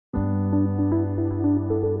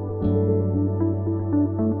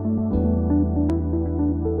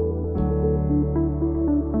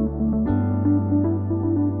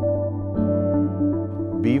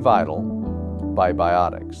Vital by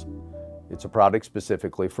Biotics. It's a product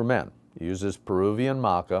specifically for men. It uses Peruvian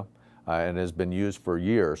Maca and has been used for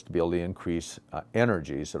years to be able to increase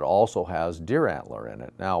energies. It also has deer antler in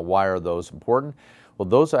it. Now, why are those important? Well,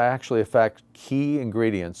 those actually affect key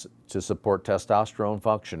ingredients to support testosterone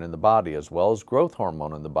function in the body as well as growth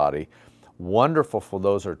hormone in the body. Wonderful for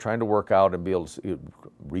those who are trying to work out and be able to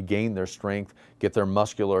regain their strength, get their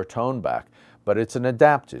muscular tone back. But it's an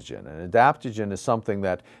adaptogen. An adaptogen is something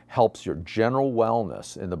that helps your general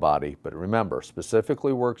wellness in the body, but remember,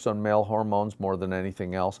 specifically works on male hormones more than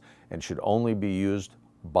anything else and should only be used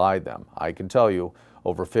by them. I can tell you,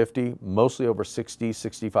 over 50, mostly over 60,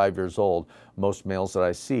 65 years old, most males that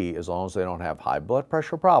I see, as long as they don't have high blood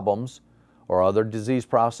pressure problems or other disease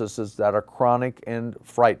processes that are chronic and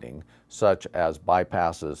frightening, such as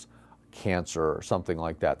bypasses, cancer, or something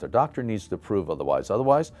like that. Their doctor needs to prove otherwise.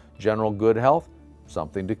 Otherwise, general good health,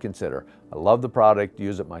 something to consider. I love the product,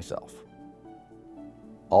 use it myself.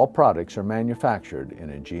 All products are manufactured in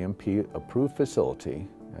a GMP-approved facility,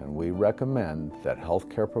 and we recommend that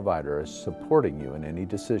healthcare provider is supporting you in any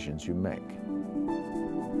decisions you make.